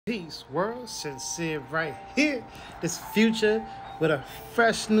Peace, world. Sincere right here. This Future with a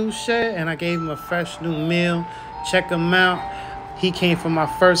fresh new shirt, and I gave him a fresh new meal. Check him out. He came from my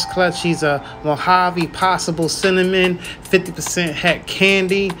first clutch. He's a Mojave Possible Cinnamon, 50% het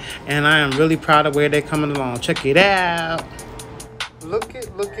candy, and I am really proud of where they're coming along. Check it out. Look it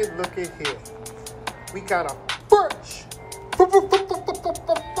here. We got a fresh,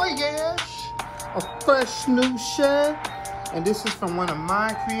 a fresh new shirt. And this is from one of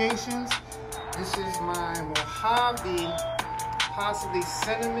my creations. This is my Mojave Possibly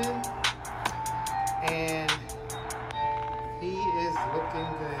Cinnamon. And he is looking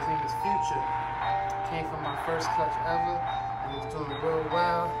good. His name is Future. Came from my first clutch ever. And he's doing real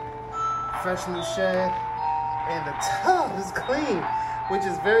well. Fresh new shed. And the tub is clean, which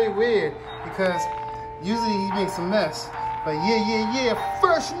is very weird because usually he makes a mess. But yeah.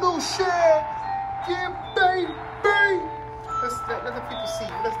 Fresh new shed. Yeah, baby. Let the people see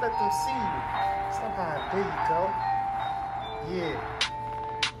you. Let's let them see you. Somehow, there you go. Yeah.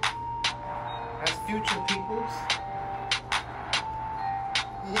 That's Future peoples.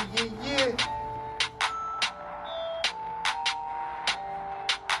 Yeah.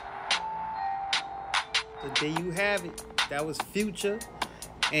 So there you have it. That was Future.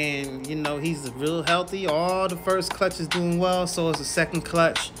 And, you know, he's real healthy. All the first clutch is doing well. So is the second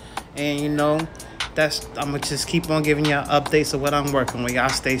clutch. And, you know, I'm going to just keep on giving y'all updates of what I'm working with. Y'all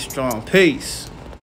stay strong. Peace.